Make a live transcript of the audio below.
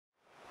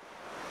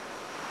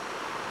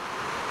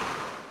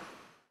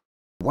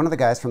One of the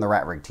guys from the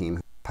RatRig team,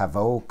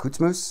 Paavo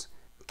Kutsmus,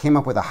 came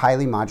up with a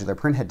highly modular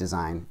printhead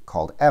design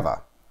called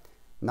EVA.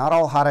 Not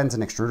all hot ends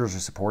and extruders are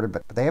supported,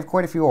 but they have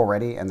quite a few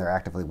already and they're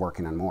actively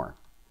working on more.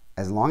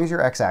 As long as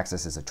your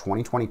x-axis is a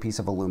 2020 piece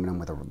of aluminum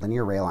with a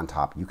linear rail on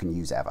top, you can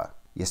use EVA.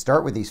 You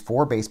start with these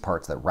 4 base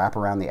parts that wrap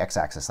around the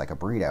x-axis like a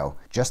burrito,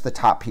 just the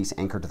top piece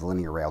anchored to the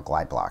linear rail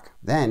glide block.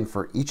 Then,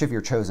 for each of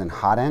your chosen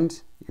hot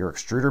end, your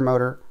extruder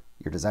motor,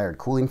 your desired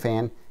cooling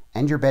fan,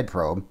 and your bed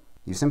probe,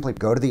 you simply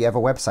go to the EVA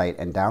website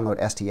and download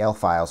STL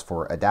files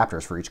for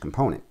adapters for each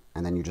component,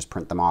 and then you just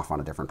print them off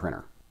on a different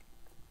printer.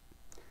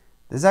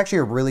 This is actually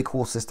a really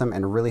cool system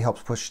and really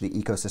helps push the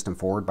ecosystem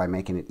forward by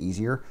making it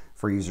easier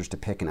for users to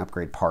pick and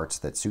upgrade parts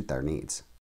that suit their needs.